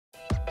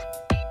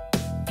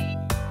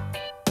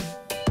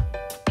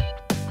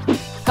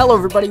Hello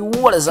everybody,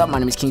 what is up? My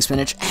name is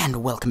Kingspinach,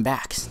 and welcome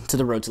back to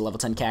the Road to Level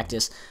 10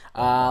 Cactus.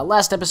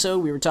 Last episode,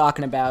 we were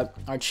talking about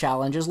our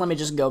challenges. Let me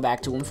just go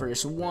back to them for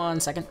just 1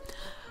 second.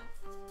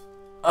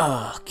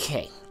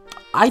 Okay.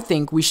 I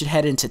think we should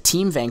head into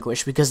Team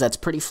Vanquish, because that's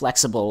pretty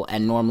flexible,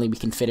 and normally we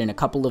can fit in a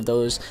couple of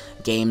those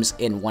games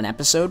in one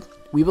episode.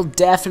 We will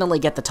definitely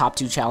get the top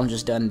 2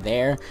 challenges done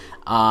there.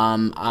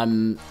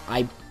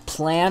 I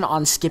plan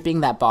on skipping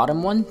that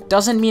bottom one.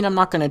 Doesn't mean I'm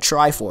not going to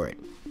try for it.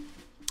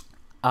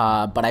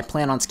 But I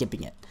plan on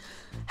skipping it.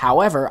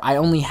 However, I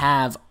only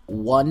have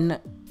one...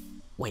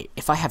 Wait,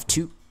 if I have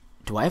 2...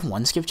 Do I have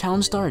 1 skip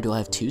challenge star, or do I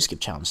have 2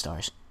 skip challenge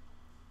stars?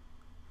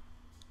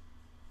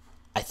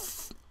 I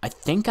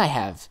think I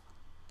have...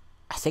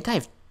 I think I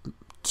have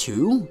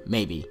 2?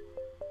 Maybe.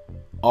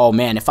 Oh,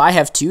 man, if I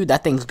have 2,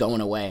 that thing's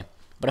going away.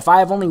 But if I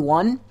have only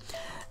 1...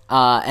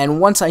 and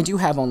once I do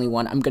have only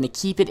 1, I'm going to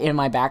keep it in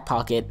my back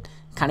pocket...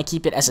 Kind of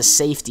keep it as a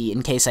safety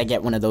in case I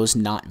get one of those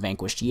not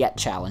vanquished yet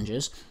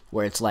challenges,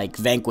 where it's like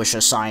vanquish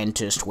a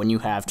scientist when you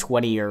have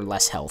 20 or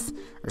less health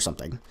or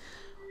something.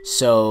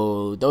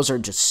 So those are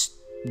just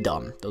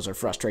dumb. Those are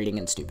frustrating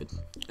and stupid.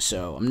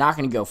 So I'm not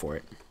going to go for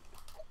it.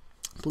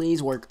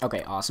 Please work.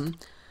 Okay, awesome.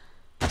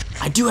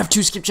 I do have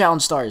 2 skip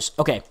challenge stars.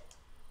 Okay,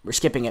 we're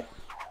skipping it.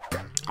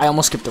 I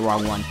almost skipped the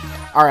wrong one.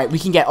 Alright, we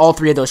can get all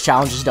 3 of those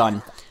challenges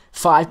done.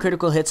 5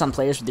 critical hits on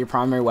players with your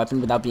primary weapon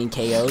without being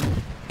KO'd.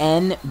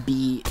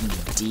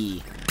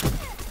 NBD.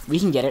 We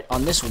can get it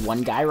on this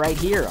one guy right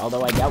here,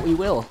 although I doubt we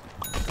will.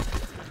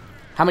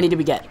 How many did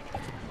we get?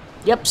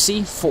 Yep,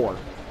 see? 4.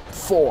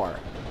 4.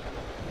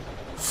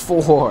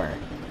 4.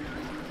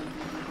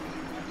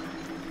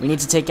 We need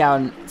to take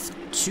out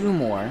 2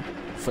 more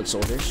foot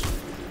soldiers.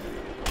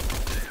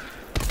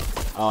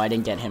 Oh, I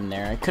didn't get him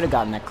there. I could have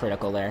gotten that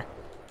critical there.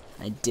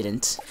 I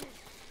didn't.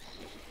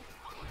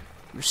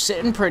 We're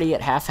sitting pretty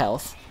at half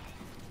health.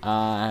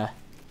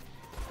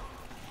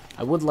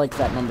 I would like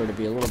that number to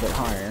be a little bit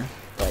higher,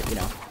 but, you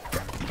know.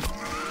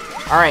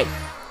 Alright.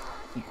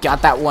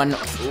 Got that one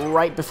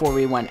right before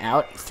we went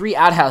out. 3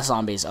 outhouse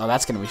zombies. Oh,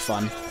 that's going to be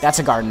fun. That's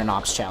a Garden and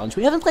Ops challenge.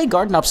 We haven't played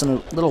Garden Ops in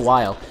a little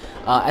while.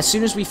 As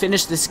soon as we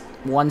finish this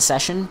one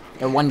session,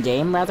 or one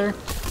game, rather,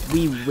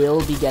 we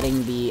will be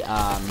getting the,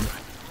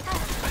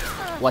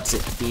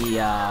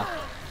 the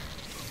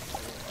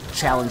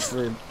challenge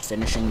for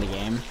finishing the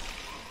game.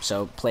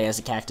 So, play as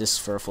a cactus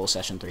for a full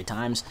session 3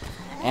 times.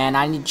 And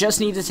I just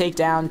need to take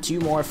down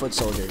 2 more foot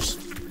soldiers.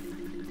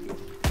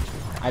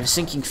 I have a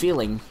sinking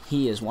feeling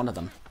he is one of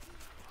them.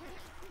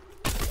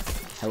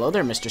 Hello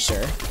there, Mr.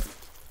 Sir.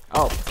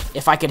 Oh,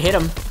 if I could hit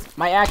him.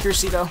 My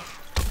accuracy, though.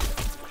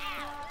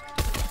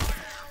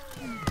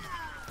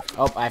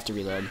 Oh, I have to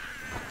reload.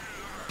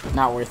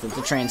 Not worth it.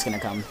 The train's gonna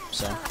come,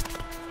 so.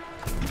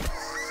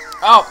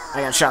 Oh,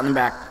 I got shot in the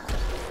back.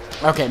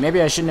 Okay,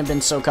 maybe I shouldn't have been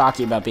so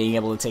cocky about being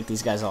able to take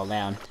these guys all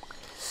down.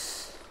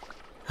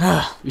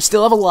 We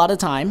still have a lot of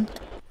time.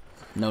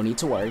 No need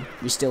to worry.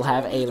 We still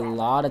have a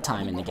lot of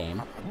time in the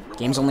game.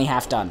 Game's only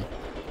half done.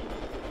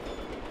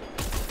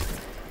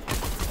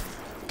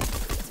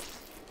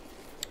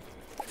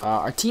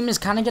 Our team is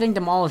kind of getting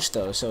demolished,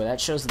 though, so that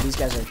shows that these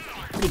guys are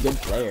pretty good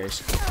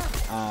players.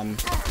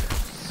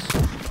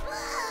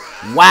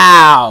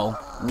 Wow!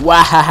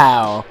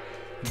 Wow!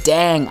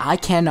 Dang, I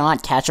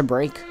cannot catch a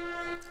break.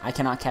 I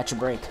cannot catch a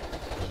break.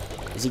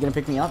 Is he gonna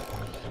pick me up?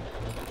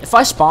 If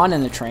I spawn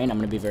in the train, I'm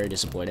gonna be very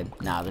disappointed.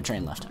 Nah, the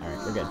train left. Alright,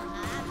 we're good.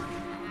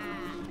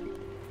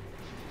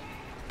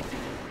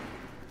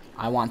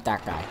 I want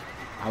that guy.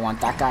 I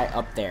want that guy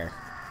up there.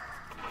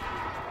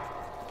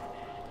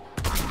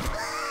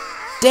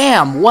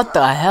 Damn, what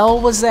the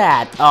hell was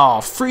that? Oh,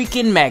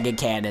 freaking mega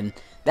cannon.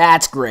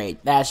 That's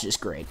great. That's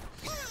just great.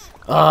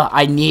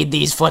 I need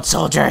these foot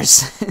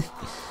soldiers.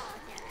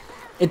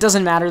 It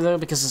doesn't matter, though,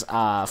 because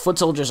foot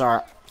soldiers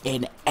are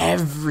in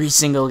every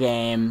single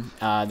game.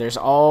 There's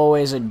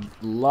always a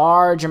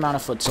large amount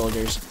of foot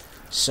soldiers,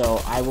 so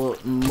I will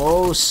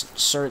most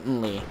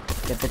certainly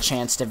get the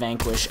chance to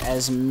vanquish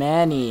as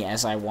many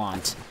as I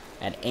want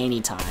at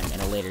any time in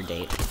a later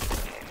date.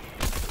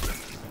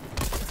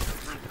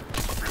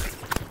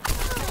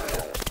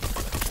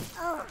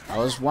 I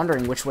was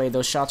wondering which way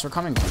those shots were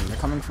coming from. They're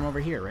coming from over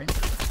here, right?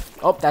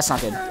 Oh, that's not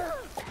good.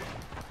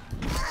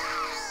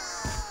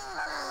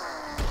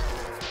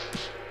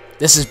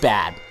 This is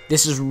bad.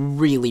 This is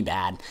really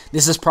bad.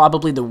 This is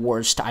probably the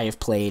worst I have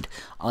played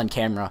on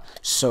camera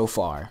so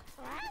far.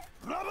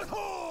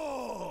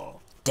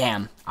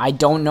 Damn. I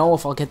don't know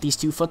if I'll get these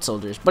 2 foot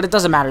soldiers, but it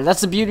doesn't matter.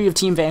 That's the beauty of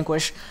Team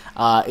Vanquish.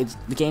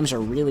 The games are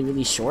really,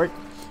 really short,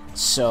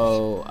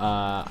 so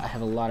I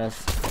have a lot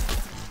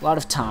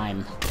of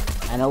time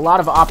and a lot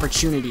of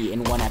opportunity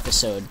in one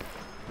episode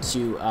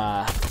to.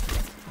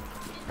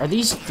 Are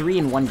these 3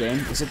 in one game?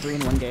 Is it 3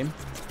 in one game?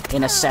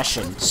 In a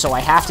session, so I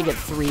have to get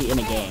 3 in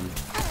a game.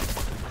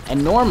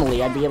 And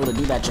normally I'd be able to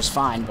do that just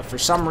fine, but for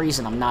some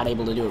reason I'm not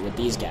able to do it with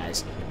these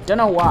guys. Don't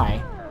know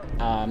why.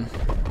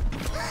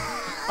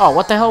 Oh,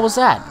 what the hell was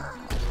that?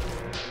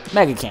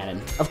 Mega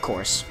cannon, of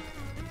course.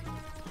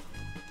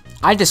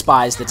 I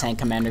despise the tank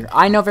commander.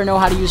 I never know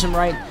how to use him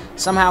right.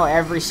 Somehow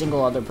every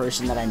single other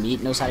person that I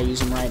meet knows how to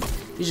use him right.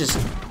 He's just...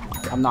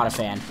 I'm not a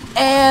fan.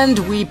 And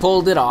we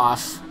pulled it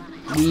off.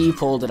 We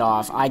pulled it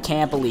off. I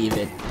can't believe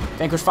it.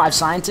 Vanquish 5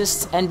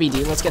 scientists.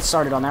 NBD. Let's get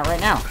started on that right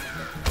now.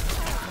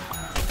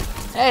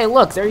 Hey,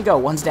 look. There you go.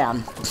 One's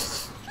down.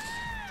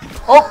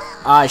 Oh!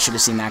 I should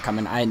have seen that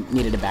coming. I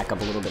needed to back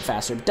up a little bit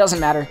faster. But doesn't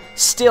matter.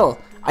 Still,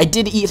 I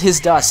did eat his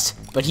dust,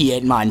 but he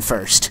ate mine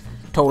first.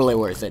 Totally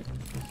worth it.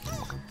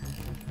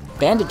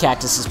 Bandit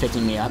Cactus is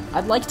picking me up.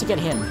 I'd like to get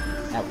him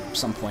at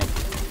some point.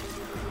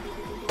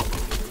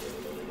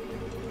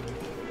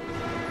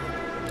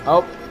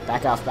 Oh,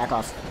 back off, back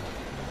off.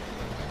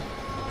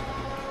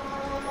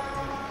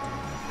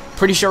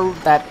 Pretty sure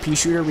that pea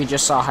shooter we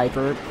just saw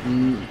hyper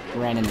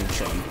ran into the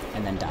train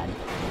and then died.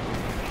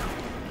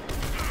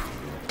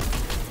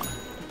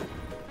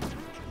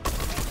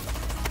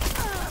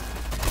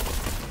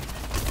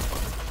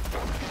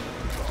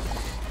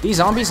 These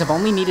zombies have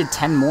only needed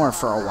 10 more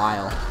for a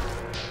while.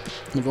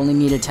 They've only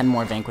needed 10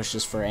 more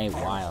vanquishes for a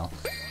while.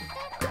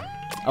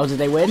 Oh, did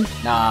they win?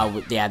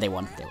 No, yeah, they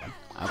won. They won.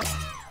 Okay.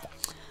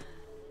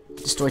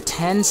 Destroy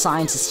 10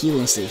 scientist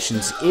healing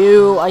stations.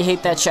 Ew, I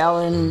hate that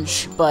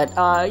challenge. But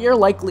you're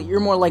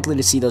more likely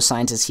to see those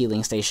scientist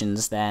healing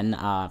stations than,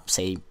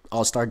 say,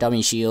 all-star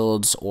dummy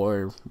shields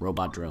or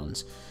robot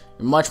drones.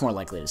 You're much more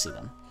likely to see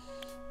them.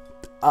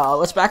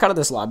 Let's back out of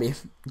this lobby,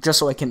 just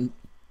so I can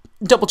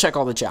double check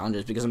all the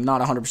challenges, because I'm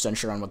not 100%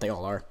 sure on what they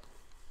all are.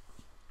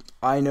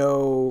 I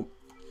know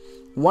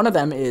one of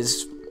them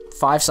is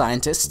 5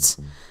 scientists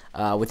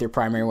with your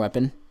primary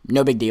weapon.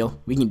 No big deal.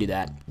 We can do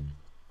that.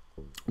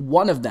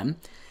 One of them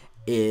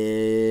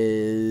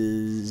is...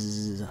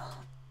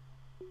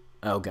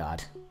 oh,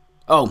 God.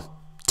 Oh,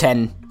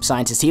 10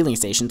 scientist healing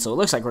stations, so it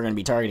looks like we're going to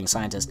be targeting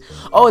scientists.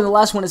 Oh, and the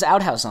last one is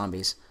outhouse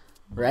zombies,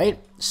 right?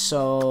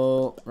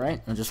 So,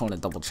 right? I just want to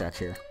double check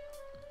here.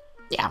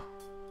 Yeah.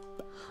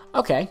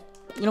 Okay.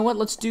 You know what?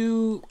 Let's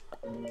do...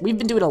 we've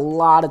been doing a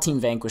lot of Team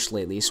Vanquish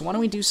lately, so why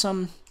don't we do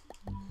some...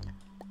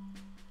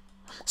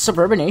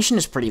 Suburbanation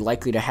is pretty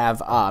likely to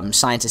have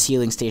scientist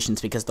healing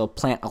stations because they'll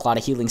plant a lot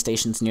of healing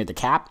stations near the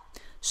cap,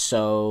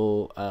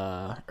 so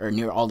or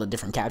near all the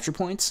different capture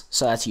points.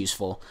 So that's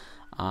useful.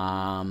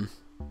 That'll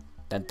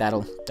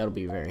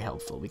be very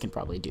helpful. We can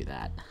probably do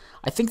that.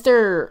 I think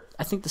the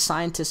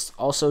scientists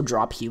also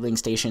drop healing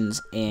stations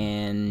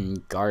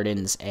in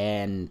gardens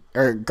and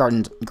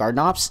garden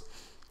ops.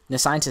 The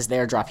scientists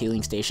there drop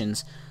healing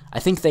stations. I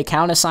think they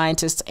count as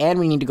scientists, and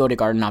we need to go to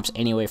garden ops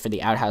anyway for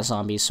the outhouse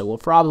zombies, so we'll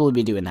probably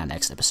be doing that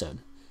next episode.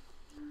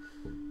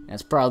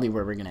 That's probably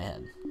where we're gonna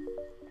head.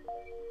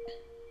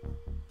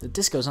 The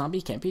disco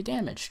zombie can't be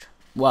damaged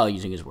while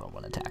using his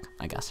whirlwind attack,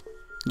 I guess.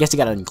 I guess you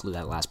gotta include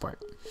that last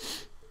part.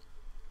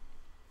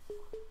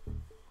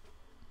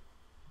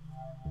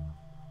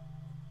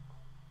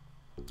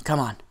 Come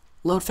on,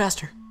 load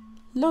faster.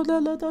 Load,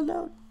 load, load, load,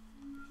 load.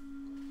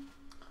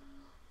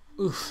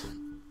 Oof.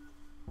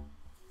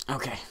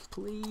 Okay,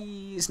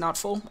 please, not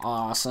full.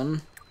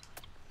 Awesome.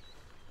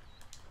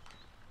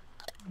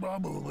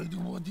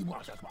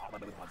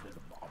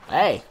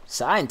 Hey,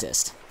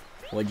 scientist.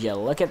 Would you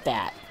look at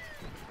that?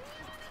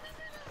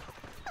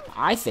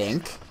 I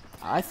think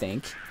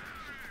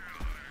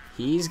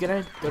he's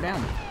gonna go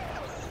down.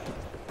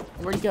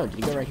 Where'd he go? Did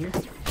he go right here?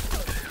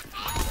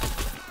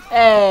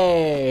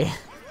 Hey!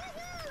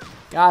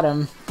 Got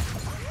him.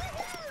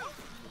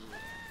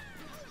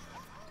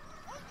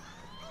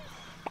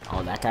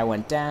 Oh, that guy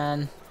went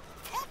down.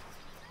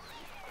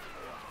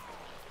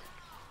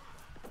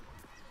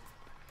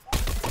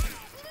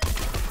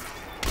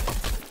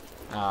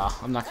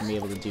 I'm not going to be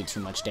able to do too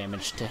much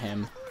damage to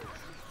him.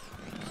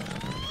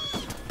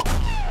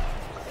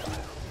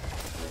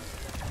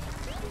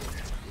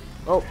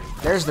 Oh,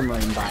 there's the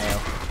marine bio.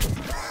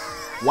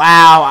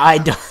 Wow, I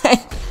died.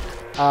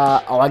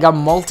 Oh, I got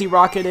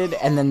multi-rocketed,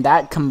 and then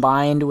that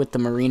combined with the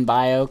marine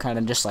bio kind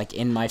of just like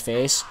in my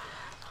face.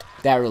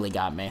 That really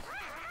got me.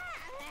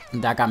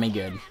 That got me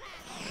good.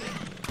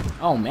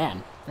 Oh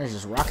man, there's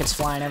just rockets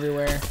flying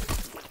everywhere.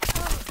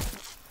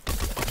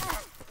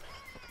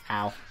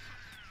 Ow.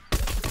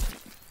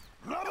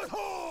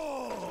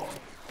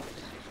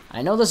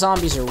 I know the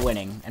zombies are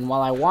winning, and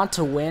while I want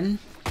to win,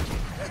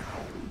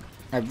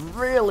 I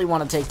really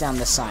want to take down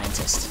this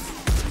scientist.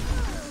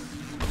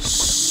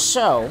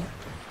 So,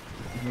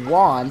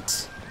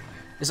 want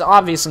is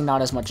obviously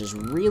not as much as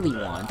really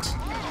want.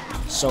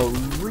 So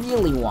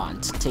really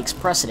want takes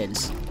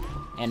precedence.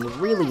 And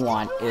really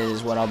want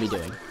is what I'll be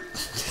doing.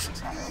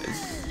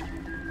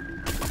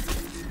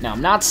 Now,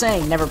 I'm not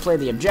saying never play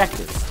the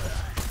objective,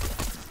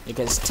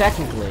 because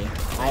technically,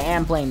 I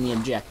am playing the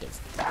objective.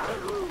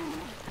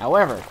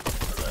 However...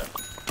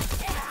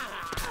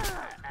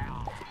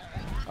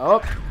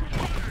 oh.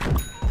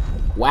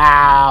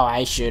 Wow,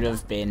 I should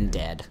have been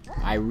dead.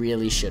 I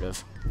really should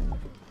have.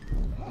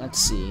 Let's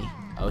see.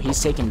 Oh,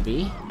 he's taking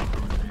B?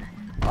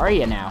 Are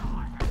you now?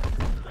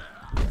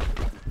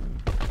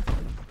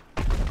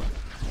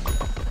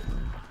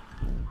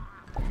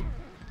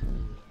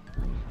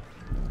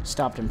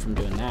 Stopped him from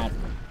doing that.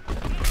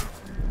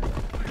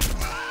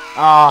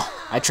 Oh,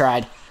 I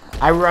tried.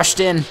 I rushed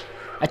in.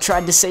 I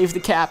tried to save the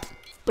cap,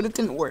 but it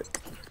didn't work.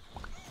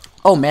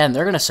 Oh man,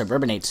 they're gonna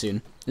suburbanate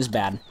soon. This is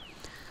bad.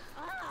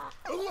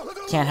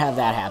 Can't have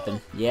that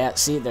happen. Yeah,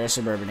 see, they're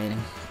suburbanating.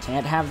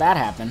 Can't have that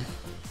happen.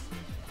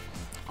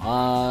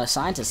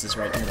 Scientist is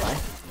right nearby.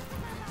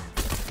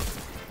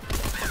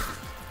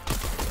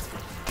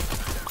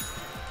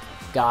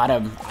 Got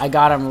him. I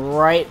got him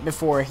right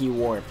before he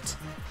warped.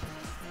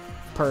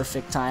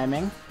 Perfect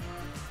timing.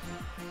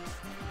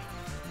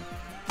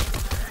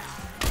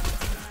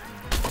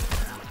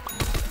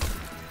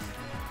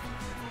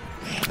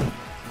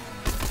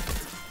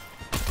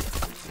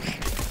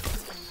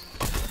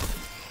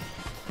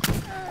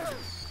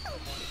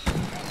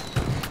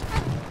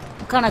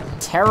 What kind of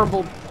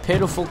terrible,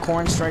 pitiful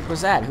corn strike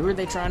was that? Who are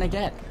they trying to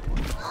get?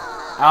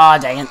 Ah,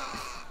 dang it.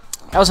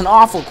 That was an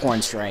awful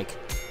corn strike.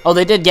 Oh,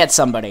 they did get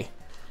somebody.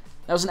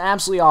 That was an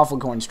absolutely awful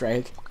corn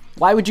strike.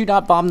 Why would you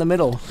not bomb the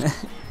middle?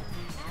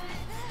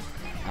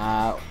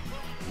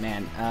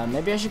 Man,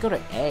 maybe I should go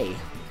to A.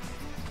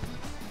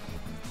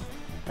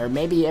 Or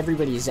maybe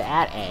everybody's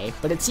at A,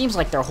 but it seems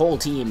like their whole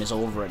team is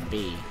over at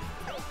B.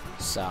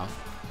 So,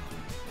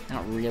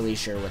 not really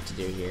sure what to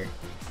do here.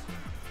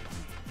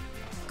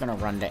 Gonna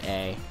run to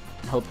A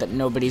and hope that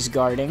nobody's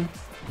guarding.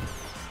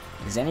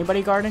 Is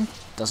anybody guarding?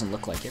 Doesn't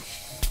look like it.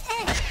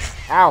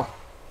 Ow!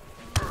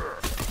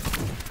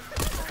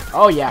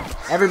 Oh yeah,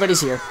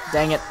 everybody's here.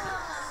 Dang it.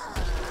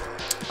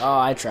 Oh,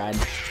 I tried.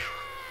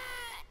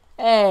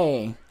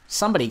 Hey,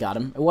 somebody got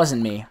him. It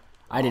wasn't me.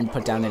 I didn't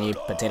put down any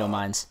potato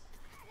mines.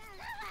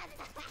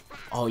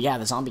 Oh yeah,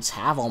 the zombies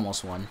have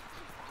almost won.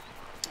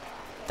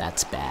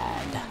 That's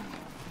bad.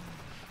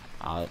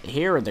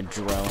 Here are the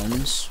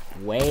drones.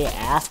 Way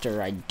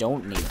after I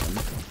don't need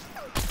them.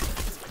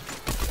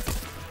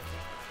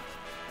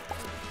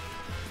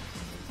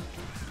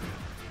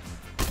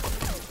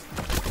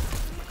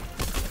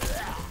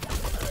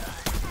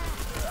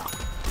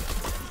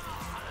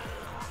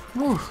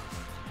 Whew.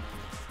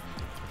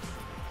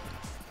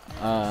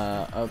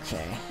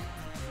 Okay.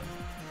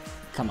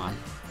 Come on.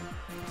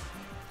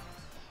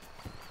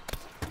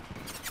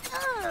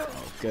 Oh,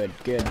 good,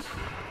 good.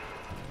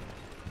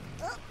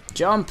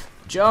 Jump!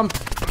 Jump!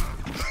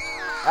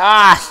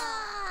 Ah!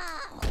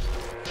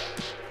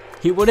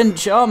 He wouldn't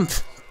jump!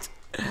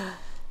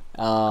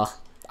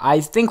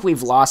 I think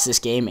we've lost this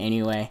game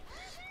anyway.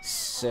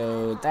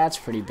 So, that's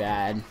pretty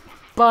bad.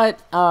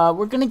 But,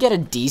 we're gonna get a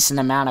decent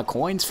amount of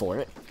coins for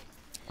it.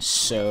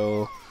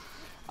 So,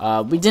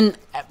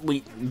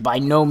 by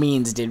no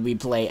means did we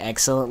play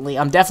excellently.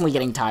 I'm definitely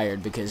getting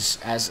tired because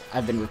as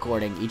I've been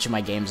recording, each of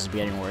my games is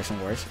getting worse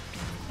and worse.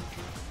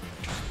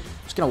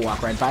 I'm just gonna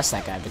walk right past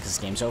that guy because this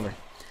game's over.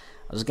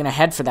 I was gonna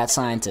head for that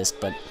scientist,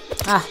 but,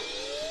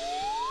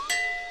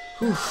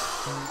 Whew.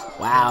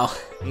 Wow,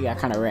 we got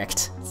kind of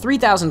wrecked.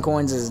 3,000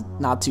 coins is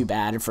not too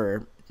bad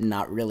for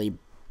not really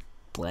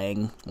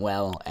playing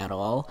well at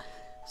all.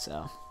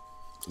 So,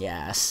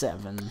 yeah,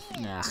 7.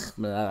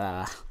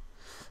 Blah,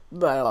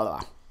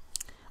 blah.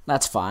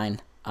 That's fine.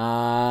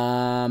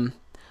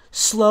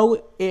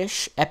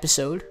 Slow-ish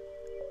episode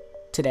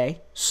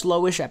today.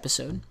 Slow-ish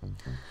episode.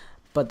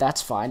 But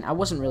that's fine. I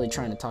wasn't really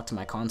trying to talk to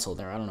my console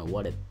there. I don't know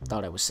what it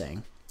thought I was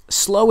saying.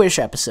 Slow-ish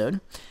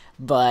episode.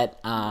 But,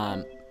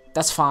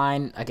 that's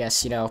fine. I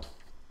guess, you know,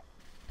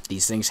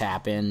 these things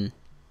happen.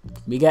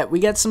 We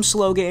get some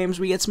slow games,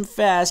 we get some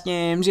fast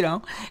games, you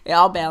know. It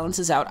all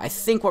balances out. I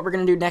think what we're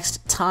going to do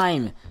next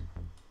time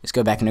is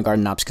go back into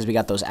Garden Ops because we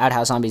got those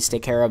outhouse zombies to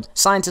take care of.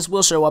 Scientists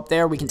will show up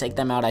there. We can take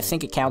them out. I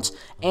think it counts.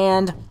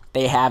 And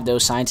they have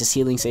those scientist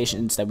healing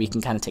stations that we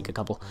can kind of take a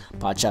couple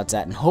pot shots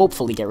at and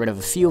hopefully get rid of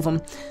a few of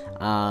them.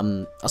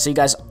 I'll see you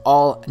guys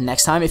all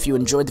next time. If you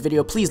enjoyed the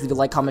video, please leave a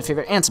like, comment,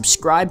 favorite, and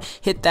subscribe.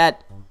 Hit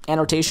that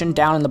annotation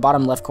down in the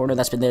bottom left corner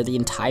that's been there the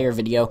entire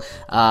video.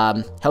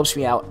 Helps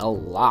me out a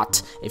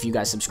lot if you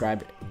guys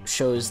subscribe.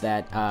 Shows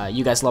that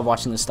you guys love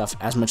watching this stuff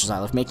as much as I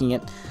love making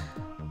it.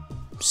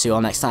 See you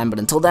all next time, but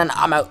until then,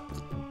 I'm out.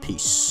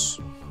 Peace.